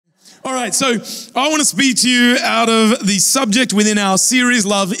All right, so I want to speak to you out of the subject within our series,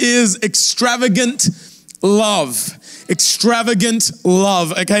 Love is Extravagant Love. Extravagant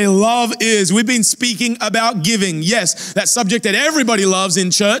love, okay? Love is, we've been speaking about giving. Yes, that subject that everybody loves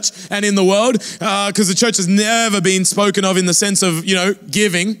in church and in the world, because the church has never been spoken of in the sense of,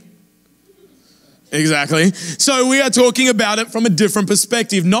 giving. Exactly. So we are talking about it from a different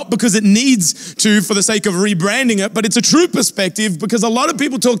perspective, not because it needs to for the sake of rebranding it, but it's a true perspective because a lot of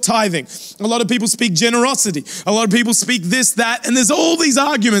people talk tithing. A lot of people speak generosity. A lot of people speak this, that, and there's all these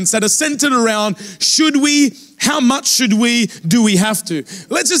arguments that are centered around should we, how much should we, do we have to?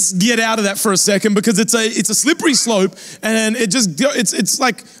 Let's just get out of that for a second because it's a slippery slope and it's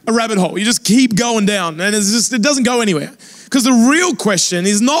like a rabbit hole. You just keep going down and it doesn't go anywhere. Because the real question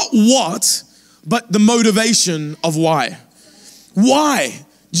is not what, but the motivation of why. Why?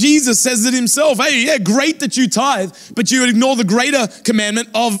 Jesus says it himself. Hey, yeah, great that you tithe, but you ignore the greater commandment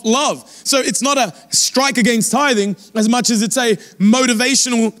of love. So it's not a strike against tithing as much as it's a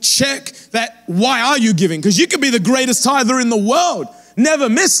motivational check that why are you giving? Because you could be the greatest tither in the world, never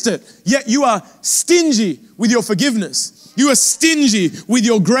missed it, yet you are stingy with your forgiveness. You are stingy with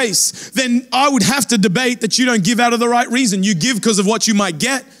your grace. Then I would have to debate that you don't give out of the right reason. You give because of what you might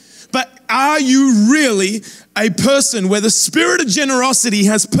get. But are you really a person where the spirit of generosity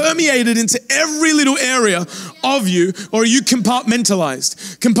has permeated into every little area of you, or are you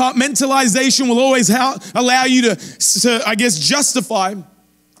compartmentalized? Compartmentalization will always allow you to, I guess, justify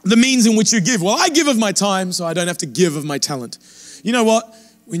the means in which you give. Well, I give of my time, so I don't have to give of my talent. You know what?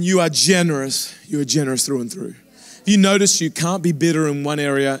 When you are generous through and through. Have you noticed you can't be bitter in one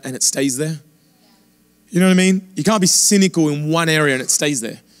area and it stays there? You know what I mean? You can't be cynical in one area and it stays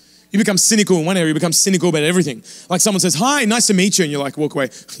there. You become cynical in one area, you become cynical about everything. Like someone says, hi, nice to meet you. And you're like, walk away.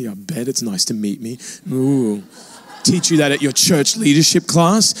 Yeah, I bet it's nice to meet me. Ooh. Teach you that at your church leadership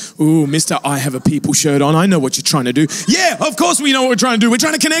class. Ooh, Mr. I have a people shirt on. I know what you're trying to do. Yeah, of course we know what we're trying to do. We're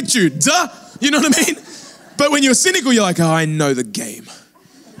trying to connect you. Duh. You know what I mean? But when you're cynical, you're like, oh, I know the game.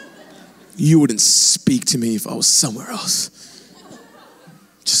 You wouldn't speak to me if I was somewhere else.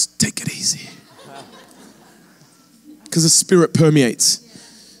 Just take it easy. Because the spirit permeates.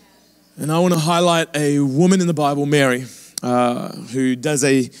 And I want to highlight a woman in the Bible, Mary, who does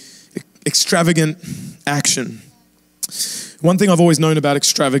a extravagant action. One thing I've always known about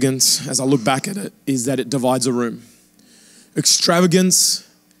extravagance, as I look back at it, is that it divides a room. Extravagance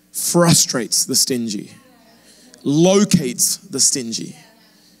frustrates the stingy, locates the stingy,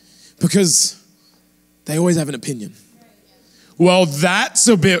 because they always have an opinion. Well, that's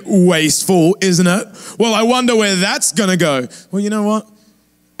a bit wasteful, isn't it? Well, I wonder where that's going to go. Well, you know what?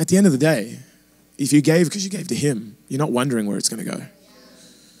 At the end of the day, if you gave because you gave to him, you're not wondering where it's going to go.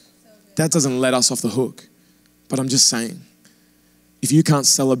 That doesn't let us off the hook. But I'm just saying, if you can't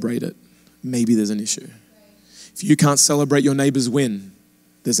celebrate it, maybe there's an issue. If you can't celebrate your neighbor's win,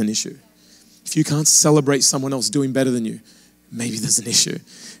 there's an issue. If you can't celebrate someone else doing better than you, maybe there's an issue.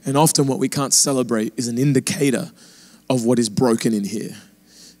 And often what we can't celebrate is an indicator of what is broken in here.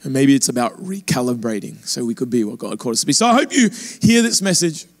 And maybe it's about recalibrating so we could be what God called us to be. So I hope you hear this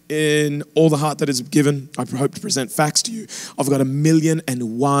message in all the heart that is given. I hope to present facts to you. I've got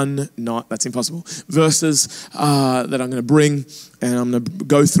 1,000,001, not, that's impossible, verses that I'm going to bring, and I'm going to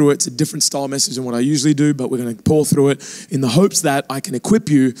go through it. It's a different style message than what I usually do, but we're going to pour through it in the hopes that I can equip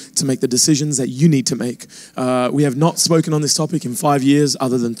you to make the decisions that you need to make. We have not spoken on this topic in 5 years,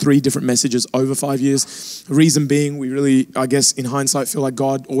 other than 3 different messages over 5 years. The reason being, we really, I guess, in hindsight, feel like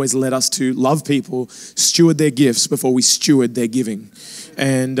God always led us to love people, steward their gifts before we steward their giving.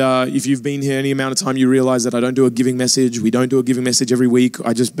 And if you've been here any amount of time, you realize that I don't do a giving message. We don't do a giving message every week.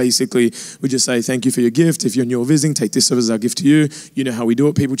 We just say, thank you for your gift. If you're visiting, take this as our gift to you. You know how we do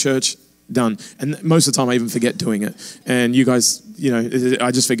it, People Church, done. And most of the time I even forget doing it. And you guys,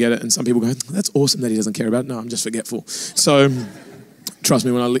 I just forget it. And some people go, that's awesome that he doesn't care about it. No, I'm just forgetful. So trust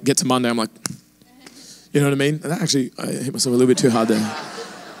me, when I get to Monday, I'm like, you know what I mean? And actually, I hit myself a little bit too hard there.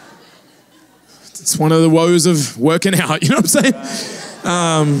 It's one of the woes of working out, you know what I'm saying?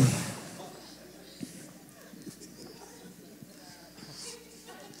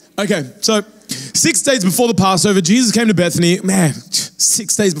 Okay, so 6 days before the Passover, Jesus came to Bethany. Man,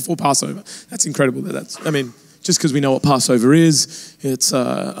 6 days before Passover. That's incredible. Just because we know what Passover is, it's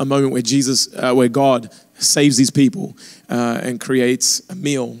a moment where where God saves his people and creates a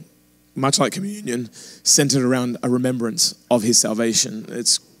meal, much like communion, centered around a remembrance of his salvation.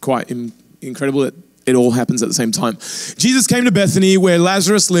 It's quite incredible that It all happens at the same time. Jesus came to Bethany where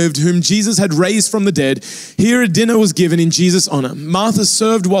Lazarus lived, whom Jesus had raised from the dead. Here a dinner was given in Jesus' honor. Martha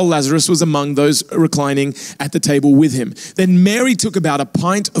served while Lazarus was among those reclining at the table with him. Then Mary took about a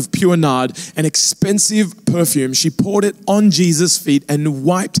pint of pure nard, an expensive perfume. She poured it on Jesus' feet and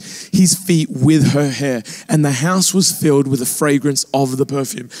wiped his feet with her hair. And the house was filled with the fragrance of the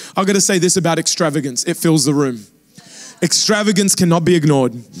perfume. I've got to say this about extravagance. It fills the room. Extravagance cannot be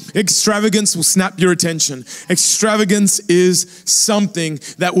ignored. Extravagance will snap your attention. Extravagance is something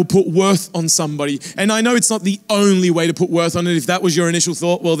that will put worth on somebody. And I know it's not the only way to put worth on it. If that was your initial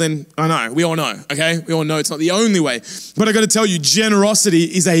thought, well then, I know, we all know, okay? We all know it's not the only way. But I got to tell you, generosity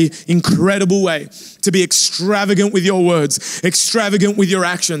is an incredible way to be extravagant with your words, extravagant with your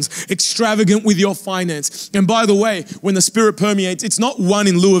actions, extravagant with your finance. And by the way, when the Spirit permeates, it's not one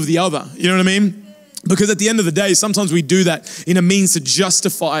in lieu of the other. You know what I mean? Because at the end of the day, sometimes we do that in a means to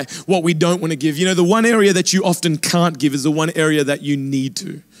justify what we don't want to give. You know, the one area that you often can't give is the one area that you need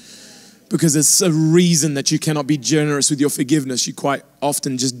to. Because there's a reason that you cannot be generous with your forgiveness. You quite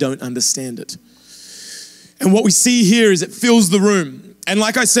often just don't understand it. And what we see here is it fills the room. And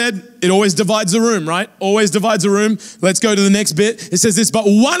like I said, it always divides the room, right? Always divides the room. Let's go to the next bit. It says this, but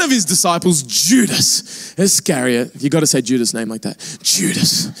one of his disciples, Judas Iscariot, you got to say Judas' name like that.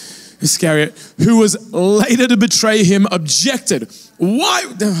 Judas Iscariot, who was later to betray him, objected. Why?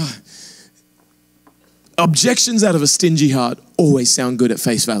 Objections out of a stingy heart always sound good at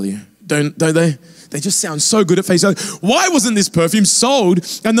face value, don't they? They just sound so good at face value. Why wasn't this perfume sold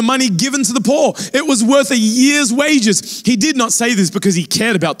and the money given to the poor? It was worth a year's wages. He did not say this because he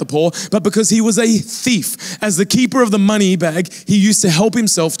cared about the poor, but because he was a thief. As the keeper of the money bag, he used to help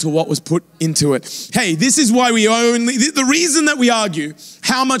himself to what was put into it. Hey, this is why the reason that we argue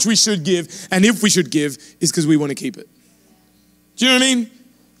how much we should give and if we should give is because we want to keep it. Do you know what I mean?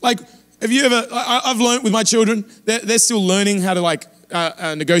 Like, have you ever, I've learned with my children, they're still learning how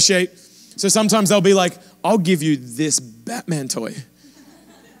to negotiate. So sometimes they'll be like, I'll give you this Batman toy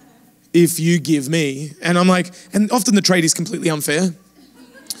if you give me. And I'm like, and often the trade is completely unfair.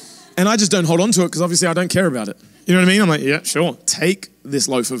 And I just don't hold on to it because obviously I don't care about it. You know what I mean? I'm like, yeah, sure. Take this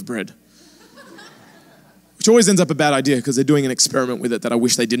loaf of bread. Which always ends up a bad idea because they're doing an experiment with it that I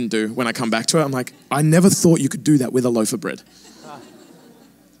wish they didn't do. When I come back to it, I'm like, I never thought you could do that with a loaf of bread.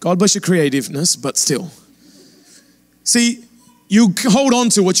 God bless your creativeness, but still. See, you hold on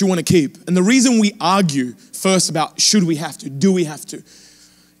to what you want to keep. And the reason we argue first about should we have to, do we have to,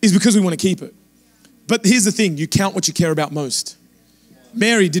 is because we want to keep it. But here's the thing, you count what you care about most.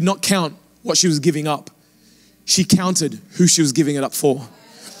 Mary did not count what she was giving up. She counted who she was giving it up for.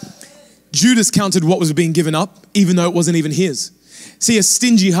 Judas counted what was being given up, even though it wasn't even his. See, a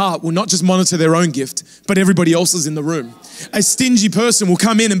stingy heart will not just monitor their own gift, but everybody else's in the room. A stingy person will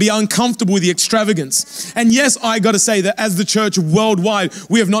come in and be uncomfortable with the extravagance. And yes, I got to say that as the church worldwide,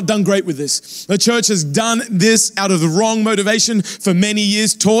 we have not done great with this. The church has done this out of the wrong motivation for many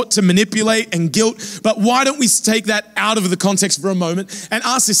years, taught to manipulate and guilt. But why don't we take that out of the context for a moment and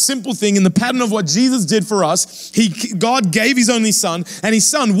ask this simple thing in the pattern of what Jesus did for us? God gave his only son, and his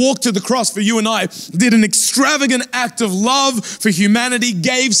son walked to the cross for you and I, did an extravagant act of love for humanity,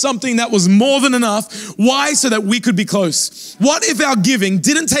 gave something that was more than enough. Why? So that we could be close. What if our giving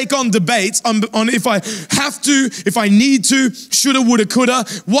didn't take on debates on if I have to, if I need to, shoulda, woulda, coulda?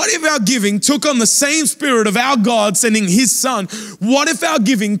 What if our giving took on the same spirit of our God sending his son? What if our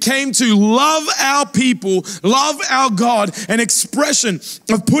giving came to love our people, love our God, an expression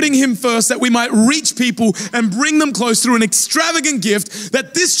of putting him first that we might reach people and bring them close through an extravagant gift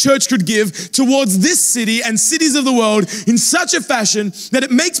that this church could give towards this city and cities of the world in such a fashion that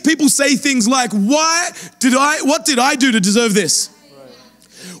it makes people say things like, what did I do to deserve this?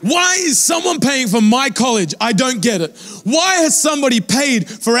 Why is someone paying for my college? I don't get it. Why has somebody paid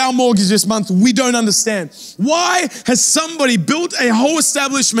for our mortgage this month? We don't understand. Why has somebody built a whole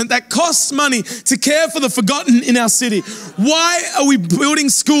establishment that costs money to care for the forgotten in our city? Why are we building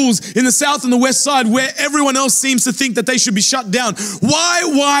schools in the south and the west side where everyone else seems to think that they should be shut down? Why?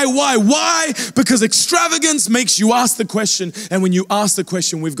 Because extravagance makes you ask the question, and when you ask the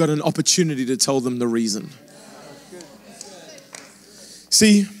question, we've got an opportunity to tell them the reason.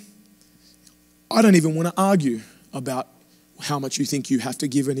 See, I don't even want to argue about how much you think you have to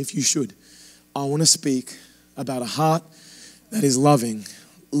give and if you should. I want to speak about a heart that is loving.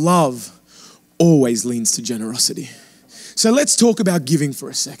 Love always leans to generosity. So let's talk about giving for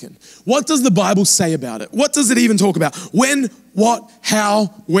a second. What does the Bible say about it? What does it even talk about? When, what, how,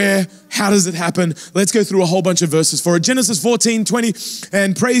 where, how does it happen? Let's go through a whole bunch of verses for it. Genesis 14:20,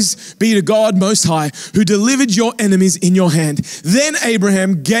 and praise be to God Most High, who delivered your enemies in your hand. Then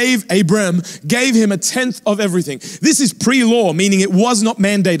Abram gave him a tenth of everything. This is pre-law, meaning it was not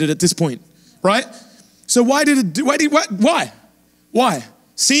mandated at this point, right? So why?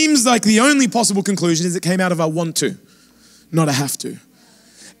 Seems like the only possible conclusion is it came out of a want to, not a have to.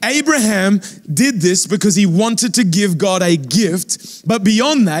 Abraham did this because he wanted to give God a gift, but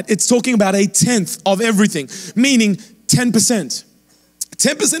beyond that, it's talking about a tenth of everything, meaning 10%.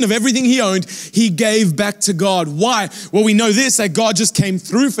 10% of everything he owned, he gave back to God. Why? Well, we know this, that God just came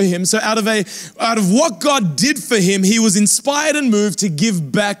through for him. So out of what God did for him, he was inspired and moved to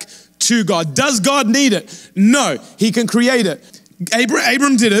give back to God. Does God need it? No, he can create it.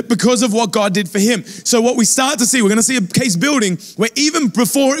 Abram did it because of what God did for him. So what we start to see, we're going to see a case building where even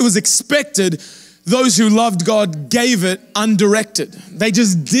before it was expected, those who loved God gave it undirected. They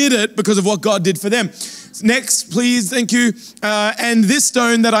just did it because of what God did for them. Next, please, thank you. And this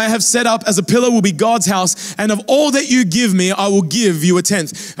stone that I have set up as a pillar will be God's house. And of all that you give me, I will give you a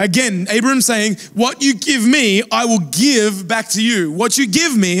tenth. Again, Abram saying, what you give me, I will give back to you. What you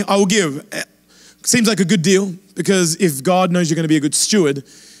give me, I will give. Seems like a good deal, because if God knows you're going to be a good steward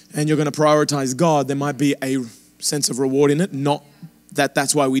and you're going to prioritize God, there might be a sense of reward in it, not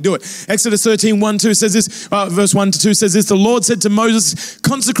that's why we do it. Exodus 13:1-2 says this, verse 1-2 says this, the Lord said to Moses,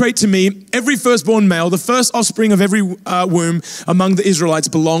 consecrate to me every firstborn male, the first offspring of every womb among the Israelites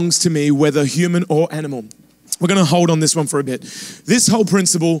belongs to me, whether human or animal. We're going to hold on this one for a bit. This whole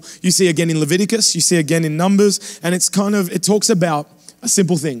principle you see again in Leviticus, you see again in Numbers, and it talks about a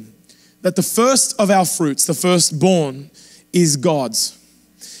simple thing, that the first of our fruits, the firstborn, is God's.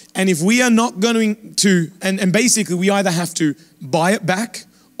 And if we are not going to, and basically we either have to buy it back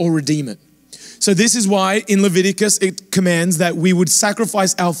or redeem it. So this is why in Leviticus it commands that we would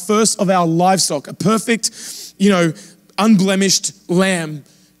sacrifice our first of our livestock, a perfect, unblemished lamb,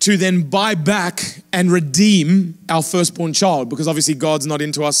 to then buy back and redeem our firstborn child, because obviously God's not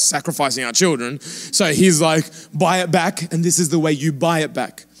into us sacrificing our children. So he's like, buy it back, and this is the way you buy it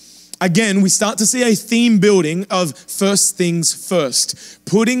back. Again, we start to see a theme building of first things first,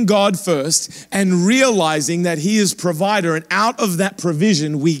 putting God first and realizing that he is provider, and out of that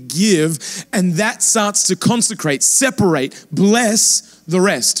provision we give, and that starts to consecrate, separate, bless the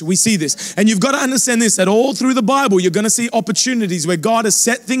rest. We see this. And you've got to understand this, that all through the Bible, you're going to see opportunities where God has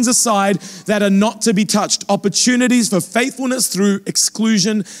set things aside that are not to be touched. Opportunities for faithfulness through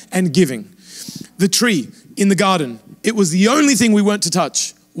exclusion and giving. The tree in the garden, it was the only thing we weren't to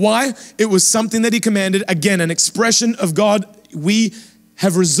touch. Why? It was something that he commanded. Again, an expression of God. We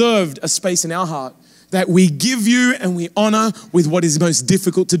have reserved a space in our heart that we give you and we honor with what is most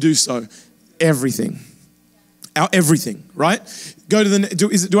difficult to do so. Everything. Our everything, right? Go to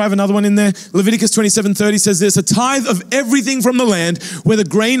do I have another one in there? Leviticus 27:30 says this, a tithe of everything from the land, whether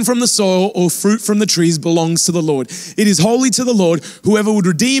grain from the soil or fruit from the trees, belongs to the Lord. It is holy to the Lord. Whoever would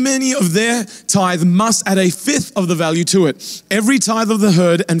redeem any of their tithe must add a fifth of the value to it. Every tithe of the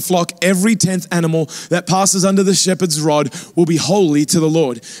herd and flock, every 10th animal that passes under the shepherd's rod will be holy to the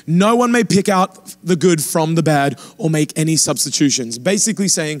Lord. No one may pick out the good from the bad or make any substitutions. Basically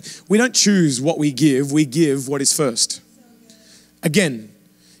saying, we don't choose what we give what is first. Again,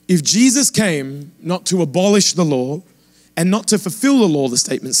 if Jesus came not to abolish the law and not to fulfill the law, the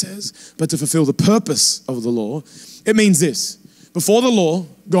statement says, but to fulfill the purpose of the law, it means this. Before the law,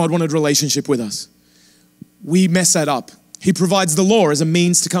 God wanted relationship with us. We mess that up. He provides the law as a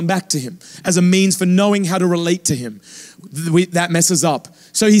means to come back to him, as a means for knowing how to relate to him. That messes up.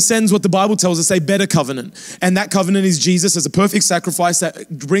 So he sends what the Bible tells us a better covenant. And that covenant is Jesus as a perfect sacrifice that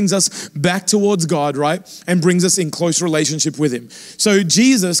brings us back towards God, right? And brings us in close relationship with him. So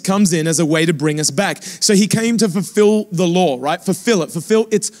Jesus comes in as a way to bring us back. So he came to fulfill the law, right? Fulfill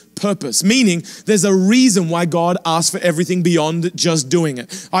its purpose. Meaning there's a reason why God asked for everything beyond just doing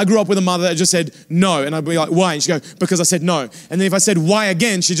it. I grew up with a mother that just said no. And I'd be like, why? And she'd go, because I said no. And then if I said why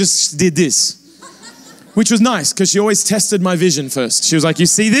again, she just did this. Which was nice, because she always tested my vision first. She was like, you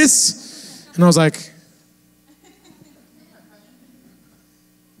see this? And I was like,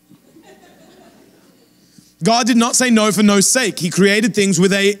 God did not say no for no's sake. He created things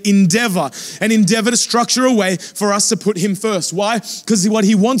with an endeavor to structure a way for us to put him first. Why? Because what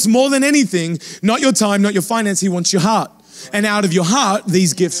he wants more than anything, not your time, not your finance, he wants your heart. And out of your heart,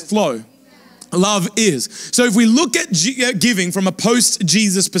 these gifts flow. love is. So if we look at giving from a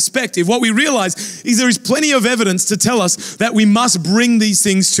post-Jesus perspective, what we realize is there is plenty of evidence to tell us that we must bring these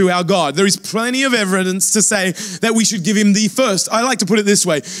things to our God. There is plenty of evidence to say that we should give him the first. I like to put it this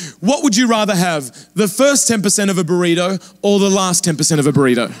way. What would you rather have? The first 10% of a burrito or the last 10% of a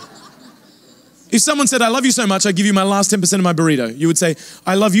burrito? If someone said, I love you so much, I give you my last 10% of my burrito, you would say,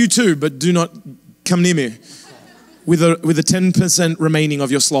 I love you too, but do not come near me with the 10% remaining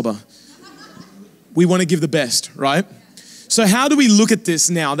of your slobber. We want to give the best, right? So how do we look at this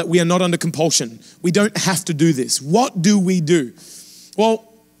now that we are not under compulsion? We don't have to do this. What do we do?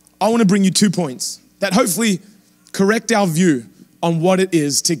 Well, I want to bring you 2 points that hopefully correct our view on what it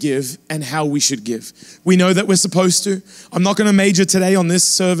is to give and how we should give. We know that we're supposed to. I'm not going to major today on this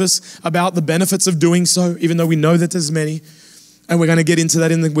service about the benefits of doing so, even though we know that there's many. And we're going to get into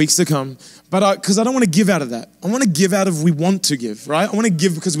that in the weeks to come. But because I don't want to give out of that. I want to give out of we want to give, right? I want to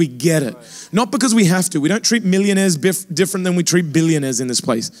give because we get it. Not because we have to. We don't treat millionaires different than we treat billionaires in this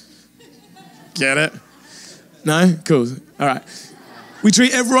place. Get it? No? Cool. All right. We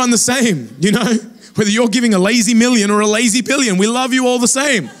treat everyone the same, you know? Whether you're giving a lazy million or a lazy billion, we love you all the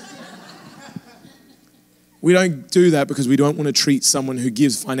same. We don't do that because we don't want to treat someone who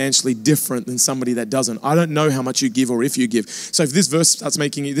gives financially different than somebody that doesn't. I don't know how much you give or if you give. So if this verse starts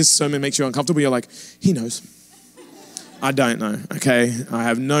this sermon makes you uncomfortable, you're like, he knows. I don't know, okay? I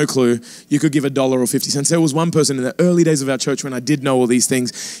have no clue. You could give $1 or 50 cents. There was one person in the early days of our church when I did know all these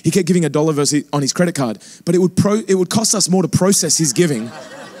things. He kept giving $1 on his credit card, but it would cost us more to process his giving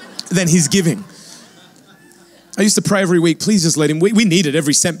than his giving. I used to pray every week, please just let him, we needed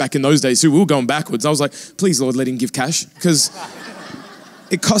every cent back in those days too. We were going backwards. I was like, please Lord, let him give cash because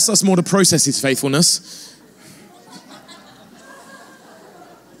it costs us more to process his faithfulness.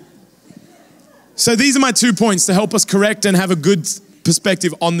 So these are my 2 points to help us correct and have a good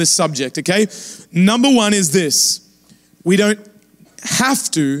perspective on this subject, okay? Number 1 is this. We don't have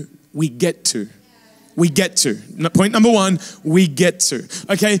to, we get to. We get to. Point number 1, we get to.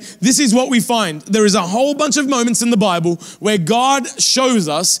 Okay, this is what we find. There is a whole bunch of moments in the Bible where God shows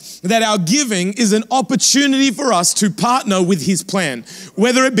us that our giving is an opportunity for us to partner with his plan.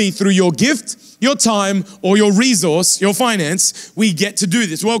 Whether it be through your gift, your time, or your resource, your finance, we get to do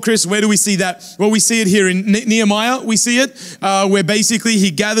this. Well, Chris, where do we see that? Well, we see it here in Nehemiah. We see it where basically he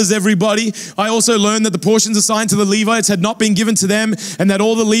gathers everybody. I also learned that the portions assigned to the Levites had not been given to them and that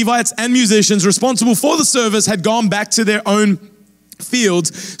all the Levites and musicians responsible for the service had gone back to their own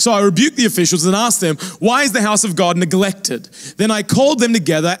fields. So I rebuked the officials and asked them, why is the house of God neglected? Then I called them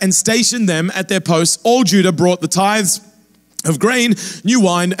together and stationed them at their posts. All Judah brought the tithes of grain, new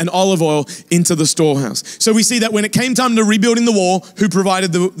wine, and olive oil into the storehouse. So we see that when it came time to rebuilding the wall, who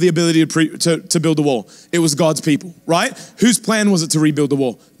provided the ability to build the wall? It was God's people, right? Whose plan was it to rebuild the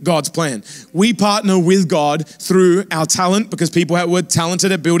wall? God's plan. We partner with God through our talent because people were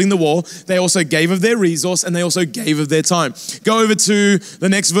talented at building the wall. They also gave of their resource and they also gave of their time. Go over to the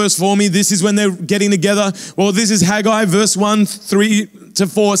next verse for me. This is when they're getting together. Well, this is Haggai, verse 1,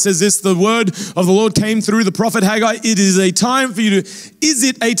 3-4 says this, the word of the Lord came through the prophet Haggai. Is it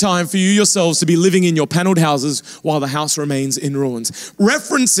a time for you yourselves to be living in your paneled houses while the house remains in ruins?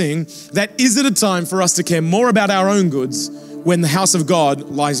 Referencing that, is it a time for us to care more about our own goods when the house of God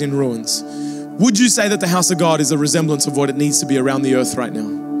lies in ruins? Would you say that the house of God is a resemblance of what it needs to be around the earth right now?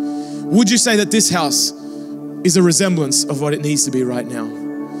 Would you say that this house is a resemblance of what it needs to be right now?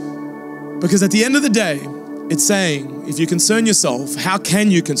 Because at the end of the day, it's saying, if you concern yourself, how can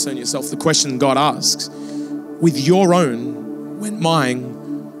you concern yourself? The question God asks, with your own when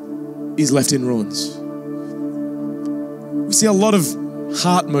mine is left in ruins. We see a lot of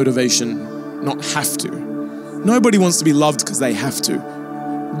heart motivation, not have to. Nobody wants to be loved because they have to.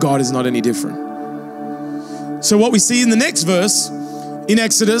 God is not any different. So what we see in the next verse, in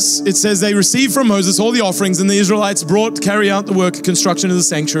Exodus, it says they received from Moses all the offerings and the Israelites brought to carry out the work of construction of the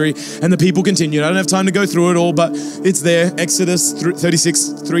sanctuary, and the people continued. I don't have time to go through it all, but it's there. Exodus 36,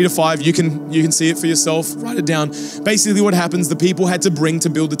 3-5. You can see it for yourself. Write it down. Basically what happens, the people had to bring to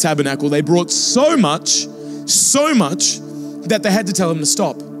build the tabernacle. They brought so much that they had to tell them to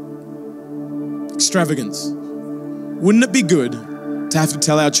stop. Extravagance. Wouldn't it be good to have to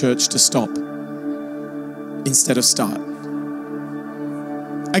tell our church to stop instead of start?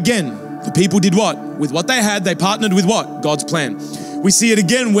 Again, the people did what? With what they had, they partnered with what? God's plan. We see it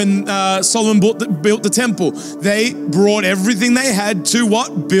again when Solomon built the temple. They brought everything they had to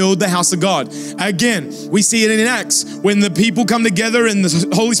what? Build the house of God. Again, we see it in Acts when the people come together and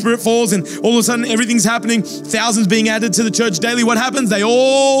the Holy Spirit falls and all of a sudden everything's happening, thousands being added to the church daily. What happens? They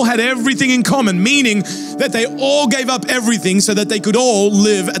all had everything in common, meaning that they all gave up everything so that they could all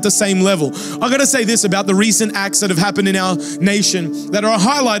live at the same level. I gotta say this about the recent acts that have happened in our nation that are a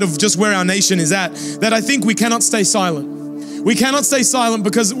highlight of just where our nation is at, that I think we cannot stay silent. We cannot stay silent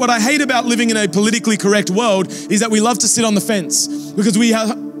because what I hate about living in a politically correct world is that we love to sit on the fence because we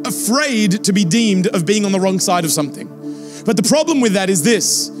are afraid to be deemed of being on the wrong side of something. But the problem with that is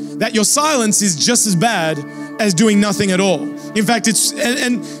this, that your silence is just as bad as doing nothing at all. In fact,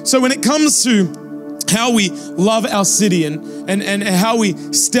 and so when it comes to how we love our city and how we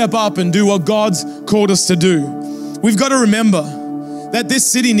step up and do what God's called us to do, we've got to remember that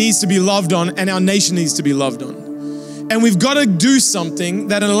this city needs to be loved on and our nation needs to be loved on. And we've got to do something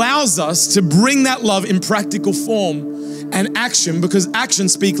that allows us to bring that love in practical form and action, because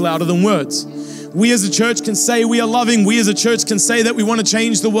actions speak louder than words. We as a church can say we are loving. We as a church can say that we want to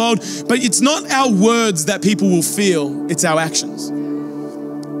change the world, but it's not our words that people will feel, it's our actions.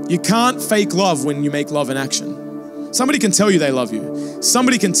 You can't fake love when you make love an action. Somebody can tell you they love you.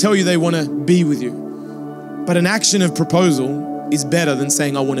 Somebody can tell you they want to be with you. But an action of proposal is better than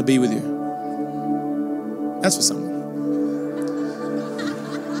saying, I want to be with you. That's for someone.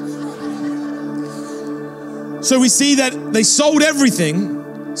 So we see that they sold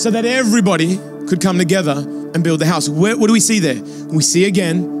everything so that everybody could come together and build the house. What do we see there? We see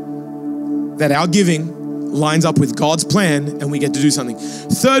again that our giving lines up with God's plan and we get to do something.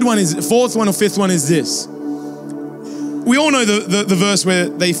 Fourth one or fifth one is this. We all know the verse where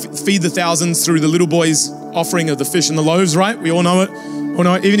they feed the thousands through the little boy's offering of the fish and the loaves, right? We all know it.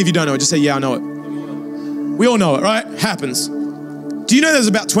 Even if you don't know it, just say, yeah, I know it. We all know it, right? Happens. Do you know there's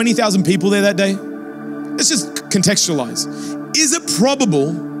about 20,000 people there that day? Let's just contextualize. Is it probable,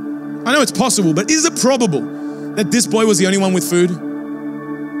 I know it's possible, but is it probable that this boy was the only one with food?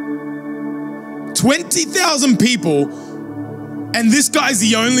 20,000 people, and this guy's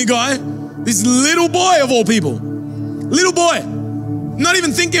the only guy? This little boy of all people. Little boy. Not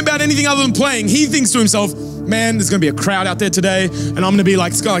even thinking about anything other than playing. He thinks to himself, man, there's gonna be a crowd out there today, and I'm gonna be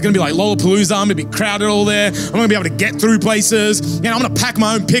like, it's gonna be like Lollapalooza. I'm gonna be crowded all there. I'm gonna be able to get through places. You know, I'm gonna pack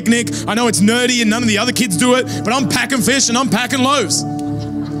my own picnic. I know it's nerdy and none of the other kids do it, but I'm packing fish and I'm packing loaves.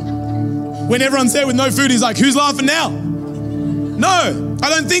 When everyone's there with no food, he's like, who's laughing now? No, I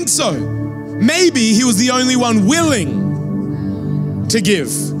don't think so. Maybe he was the only one willing to give.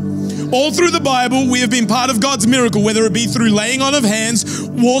 All through the Bible, we have been part of God's miracle, whether it be through laying on of hands,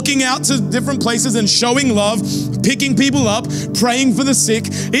 walking out to different places and showing love, picking people up, praying for the sick.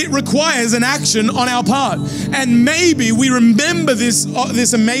 It requires an action on our part. And maybe we remember this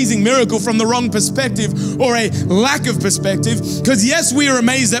amazing miracle from the wrong perspective or a lack of perspective, because yes, we are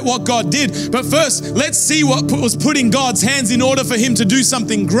amazed at what God did, but first, let's see what was put in God's hands in order for him to do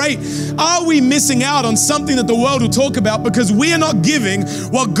something great. Are we missing out on something that the world will talk about because we are not giving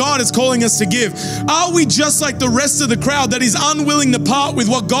what God is calling us to give? Are we just like the rest of the crowd that is unwilling to part with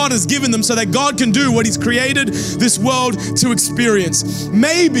what God has given them so that God can do what he's created this world to experience?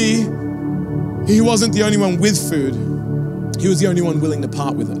 Maybe he wasn't the only one with food. He was the only one willing to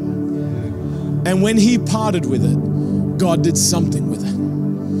part with it. And when he parted with it, God did something with it.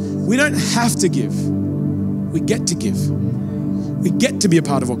 We don't have to give. We get to give. We get to be a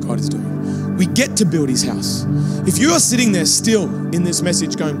part of what God is doing. We get to build his house. If you are sitting there still in this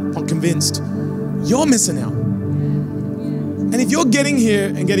message going, I'm convinced, you're missing out. And if you're getting here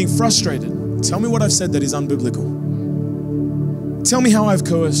and getting frustrated, tell me what I've said that is unbiblical. Tell me how I've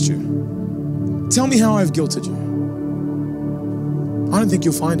coerced you. Tell me how I've guilted you. I don't think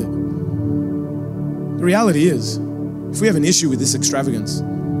you'll find it. The reality is, if we have an issue with this extravagance,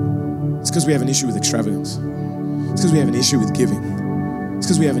 it's because we have an issue with extravagance. It's because we have an issue with giving. It's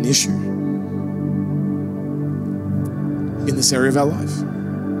because we have an issue in this area of our life.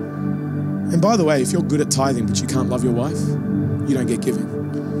 And by the way, if you're good at tithing but you can't love your wife, you don't get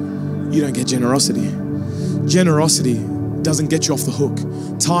giving. You don't get generosity. Generosity doesn't get you off the hook.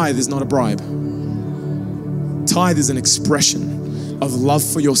 Tithe is not a bribe. Tithe is an expression of love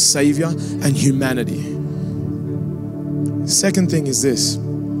for your Savior and humanity. Second thing is this.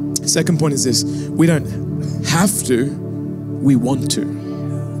 Second point is this. We don't have to, we want to.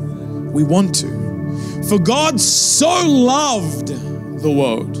 We want to. For God so loved the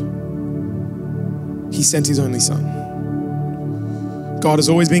world, he sent his only son. God has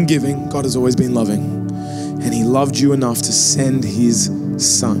always been giving, God has always been loving, and he loved you enough to send his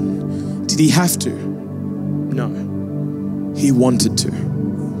son. Did he have to? No. He wanted to.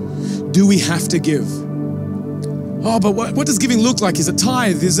 Do we have to give? Oh, but what does giving look like? Is it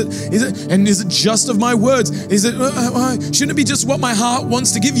tithe? Is it just of my words? Is it, shouldn't it be just what my heart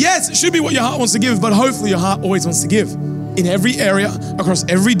wants to give? Yes, it should be what your heart wants to give, but hopefully your heart always wants to give. In every area, across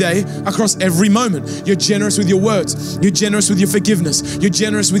every day, across every moment. You're generous with your words. You're generous with your forgiveness. You're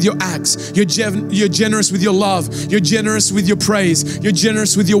generous with your acts. You're generous with your love. You're generous with your praise. You're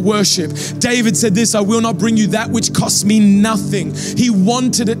generous with your worship. David said this, I will not bring you that which costs me nothing. He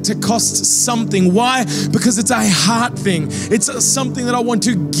wanted it to cost something. Why? Because it's a heart thing. It's something that I want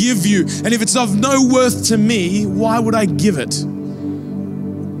to give you. And if it's of no worth to me, why would I give it?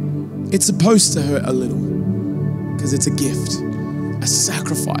 It's supposed to hurt a little. Because it's a gift, a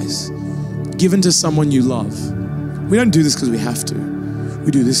sacrifice given to someone you love. We don't do this because we have to. We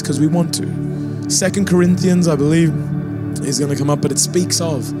do this because we want to. 2 Corinthians, I believe, is going to come up, but it speaks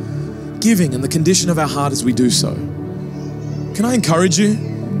of giving and the condition of our heart as we do so. Can I encourage you?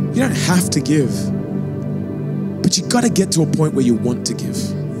 You don't have to give, but you've got to get to a point where you want to give.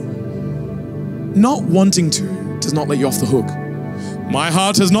 Not wanting to does not let you off the hook. My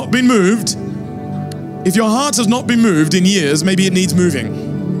heart has not been moved. If your heart has not been moved in years, maybe it needs moving.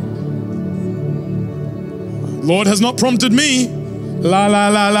 Lord has not prompted me. La, la,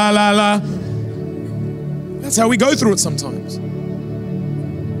 la, la, la, la. That's how we go through it sometimes.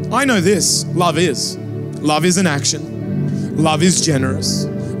 I know this, love is. Love is an action. Love is generous.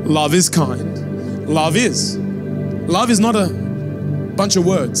 Love is kind. Love is. Love is not a bunch of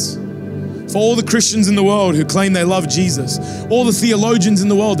words. For all the Christians in the world who claim they love Jesus, all the theologians in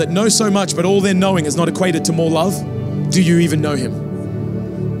the world that know so much, but all their knowing is not equated to more love, do you even know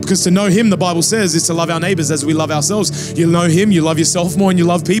him? Because to know him, the Bible says, is to love our neighbors as we love ourselves. You know him, you love yourself more, and you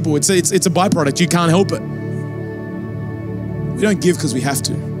love people. It's a byproduct. You can't help it. We don't give because we have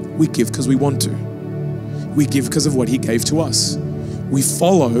to. We give because we want to. We give because of what he gave to us. We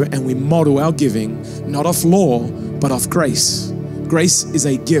follow and we model our giving, not off law, but off grace. Grace is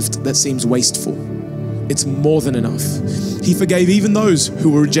a gift that seems wasteful. It's more than enough. He forgave even those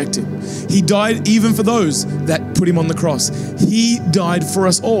who were rejected. He died even for those that put him on the cross. He died for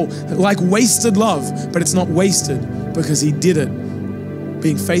us all, like wasted love, but it's not wasted because he did it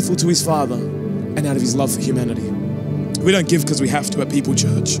being faithful to his Father and out of his love for humanity. We don't give because we have to at People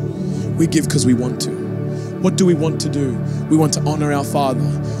Church. We give because we want to. What do we want to do? We want to honor our Father.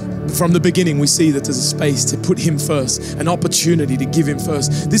 From the beginning, we see that there's a space to put him first, an opportunity to give him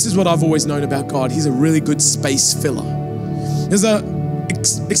first. This is what I've always known about God. He's a really good space filler. There's a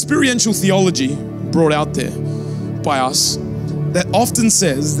experiential theology brought out there by us that often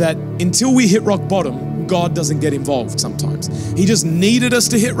says that until we hit rock bottom, God doesn't get involved sometimes. He just needed us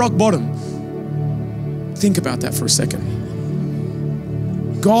to hit rock bottom. Think about that for a second.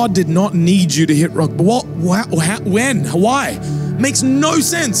 God did not need you to hit rock bottom. When? Why? Makes no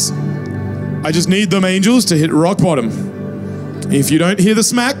sense. I just need them angels to hit rock bottom. If you don't hear the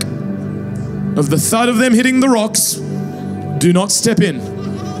smack of the thud of them hitting the rocks, do not step in.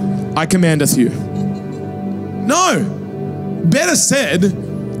 I commandeth you. No. Better said,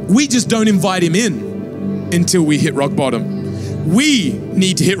 we just don't invite him in until we hit rock bottom. We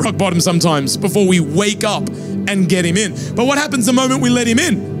need to hit rock bottom sometimes before we wake up and get him in. But what happens the moment we let him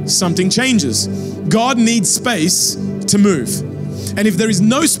in? Something changes. God needs space to move. And if there is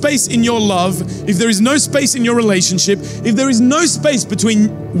no space in your love, if there is no space in your relationship, if there is no space between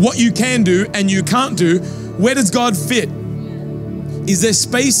what you can do and you can't do, where does God fit? Is there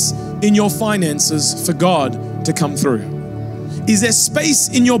space in your finances for God to come through? Is there space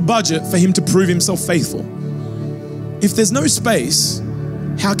in your budget for him to prove himself faithful? If there's no space,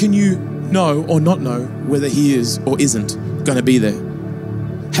 how can you know or not know whether he is or isn't going to be there?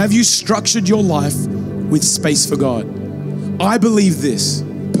 Have you structured your life with space for God? I believe this,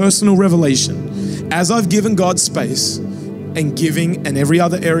 personal revelation, as I've given God space and giving and every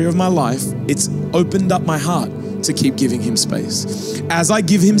other area of my life, it's opened up my heart to keep giving him space. As I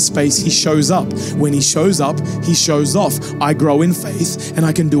give him space, he shows up. When he shows up, he shows off. I grow in faith and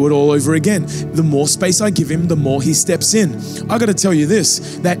I can do it all over again. The more space I give him, the more he steps in. I got to tell you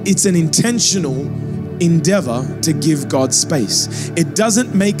this, that it's an intentional endeavor to give God space. It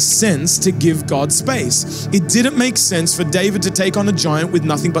doesn't make sense to give God space. It didn't make sense for David to take on a giant with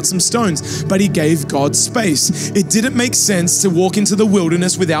nothing but some stones, but he gave God space. It didn't make sense to walk into the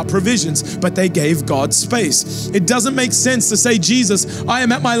wilderness without provisions, but they gave God space. It doesn't make sense to say, Jesus, I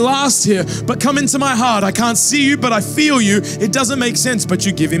am at my last here, but come into my heart. I can't see you, but I feel you. It doesn't make sense, but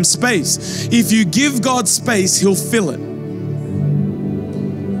you give him space. If you give God space, he'll fill it.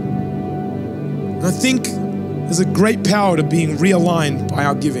 And I think there's a great power to being realigned by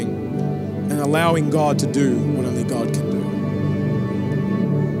our giving and allowing God to do what only God can do.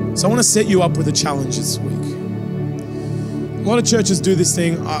 So I want to set you up with a challenge this week. A lot of churches do this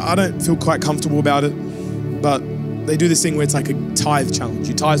thing. I don't feel quite comfortable about it, but they do this thing where it's like a tithe challenge.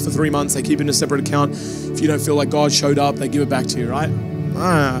 You tithe for 3 months, they keep it in a separate account. If you don't feel like God showed up, they give it back to you, right?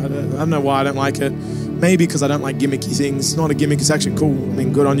 I don't know why I don't like it. Maybe because I don't like gimmicky things. It's not a gimmick, it's actually cool. I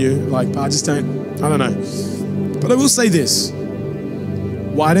mean, good on you. But I just don't know. But I will say this.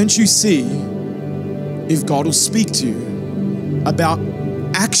 Why don't you see if God will speak to you about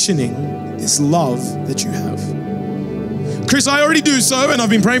actioning this love that you have? Chris, I already do so, and I've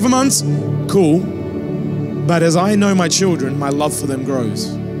been praying for months. Cool. But as I know my children, my love for them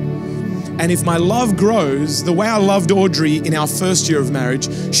grows. And if my love grows, the way I loved Audrey in our first year of marriage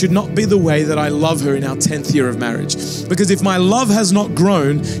should not be the way that I love her in our 10th year of marriage. Because if my love has not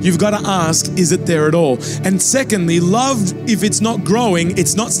grown, you've got to ask, is it there at all? And secondly, love, if it's not growing,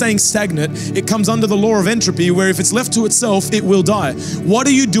 it's not staying stagnant. It comes under the law of entropy, where if it's left to itself, it will die. What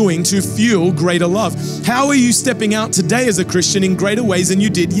are you doing to fuel greater love? How are you stepping out today as a Christian in greater ways than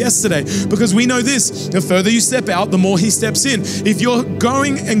you did yesterday? Because we know this, the further you step out, the more He steps in. If you're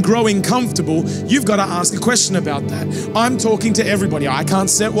going and growing comfortable, you've got to ask a question about that. I'm talking to everybody. I can't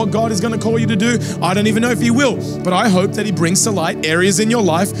set what God is going to call you to do. I don't even know if He will, but I hope that He brings to light areas in your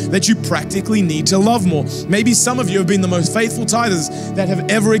life that you practically need to love more. Maybe some of you have been the most faithful tithers that have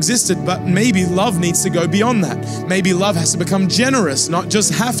ever existed, but maybe love needs to go beyond that. Maybe love has to become generous, not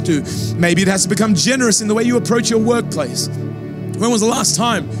just have to. Maybe it has to become generous in the way you approach your workplace. When was the last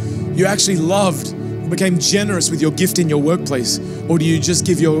time you actually loved, became generous with your gift in your workplace? Or do you just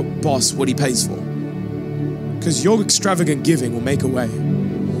give your boss what he pays for? Because your extravagant giving will make a way.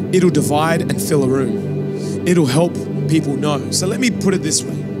 It'll divide and fill a room. It'll help people know. So let me put it this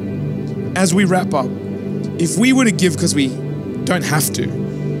way. As we wrap up, if we were to give because we don't have to,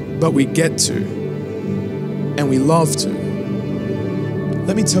 but we get to, and we love to,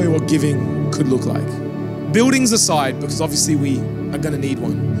 let me tell you what giving could look like. Buildings aside, because obviously we are going to need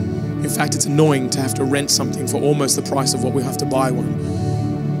one. In fact, it's annoying to have to rent something for almost the price of what we have to buy one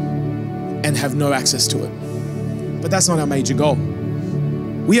and have no access to it. But that's not our major goal.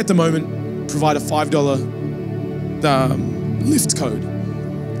 We at the moment provide a $5 lift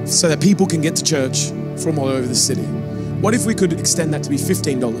code so that people can get to church from all over the city. What if we could extend that to be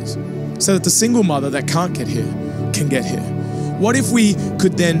 $15 so that the single mother that can't get here can get here? What if we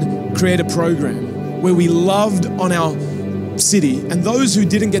could then create a program where we loved on our city, and those who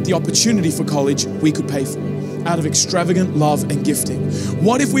didn't get the opportunity for college, we could pay for out of extravagant love and gifting?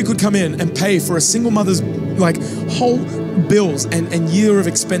 What if we could come in and pay for a single mother's whole bills and year of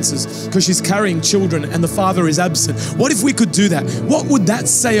expenses because she's carrying children and the father is absent? What if we could do that? What would that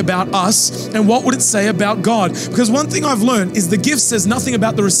say about us, and what would it say about God? Because one thing I've learned is the gift says nothing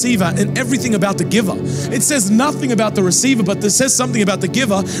about the receiver and everything about the giver. It says nothing about the receiver, but it says something about the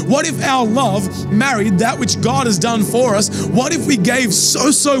giver. What if our love married that which God has done for us? What if we gave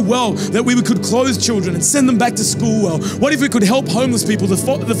so well that we could clothe children and send them back to school well? What if we could help homeless people,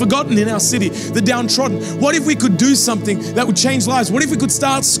 the forgotten in our city, the downtrodden? What if we could do something that would change lives? What if we could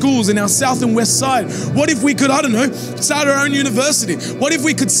start schools in our south and west side? What if we could, start our own university? What if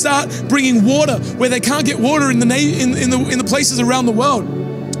we could start bringing water where they can't get water in the places around the world?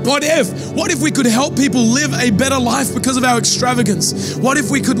 What if we could help people live a better life because of our extravagance? What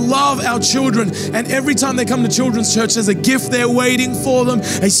if we could love our children, and every time they come to children's church, there's a gift there waiting for them,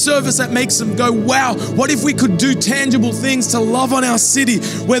 a service that makes them go, wow. What if we could do tangible things to love on our city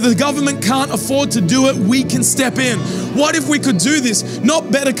where the government can't afford to do it? We can step in. What if we could do this?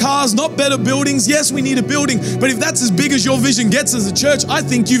 Not better cars, not better buildings. Yes, we need a building, but if that's as big as your vision gets as a church, I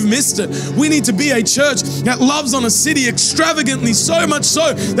think you've missed it. We need to be a church that loves on a city extravagantly, so much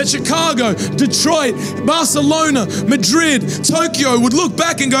so that Chicago, Detroit, Barcelona, Madrid, Tokyo would look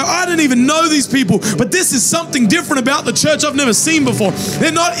back and go, I don't even know these people, but this is something different about the church I've never seen before.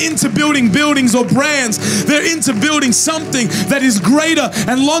 They're not into building buildings or brands. They're into building something that is greater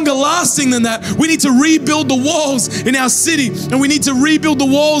and longer lasting than that. We need to rebuild the walls in our city, and we need to rebuild the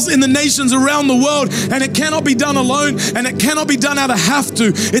walls in the nations around the world, and it cannot be done alone, and it cannot be done out of have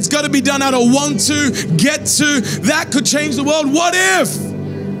to. It's got to be done out of want to, get to. That could change the world. What if?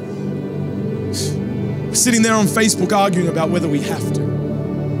 Sitting there on Facebook arguing about whether we have to.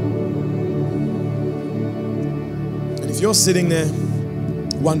 And if you're sitting there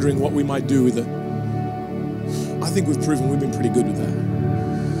wondering what we might do with it, I think we've proven we've been pretty good with that.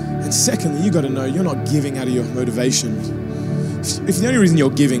 And secondly, you got to know you're not giving out of your motivation. If the only reason you're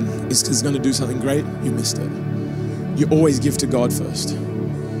giving is because it's going to do something great, you missed it. You always give to God first.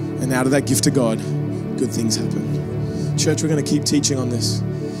 And out of that gift to God, good things happen. Church, we're going to keep teaching on this.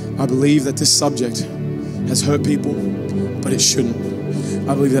 I believe that this subject has hurt people, but it shouldn't.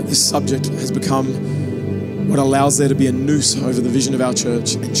 I believe that this subject has become what allows there to be a noose over the vision of our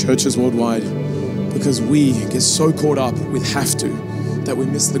church and churches worldwide, because we get so caught up with have to that we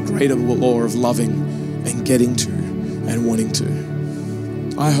miss the greater law of loving and getting to and wanting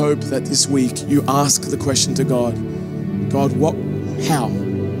to. I hope that this week you ask the question to God, God, what, how?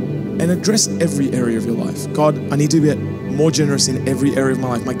 And address every area of your life. God, I need to get more generous in every area of my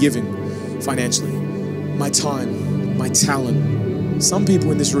life, my giving, financially, my time, my talent. Some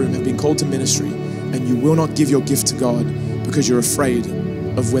people in this room have been called to ministry and you will not give your gift to God because you're afraid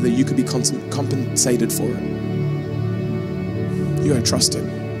of whether you could be compensated for it. You gotta trust Him.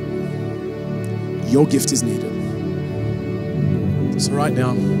 Your gift is needed. So right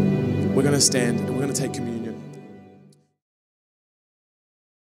now, we're gonna stand and we're gonna take communion.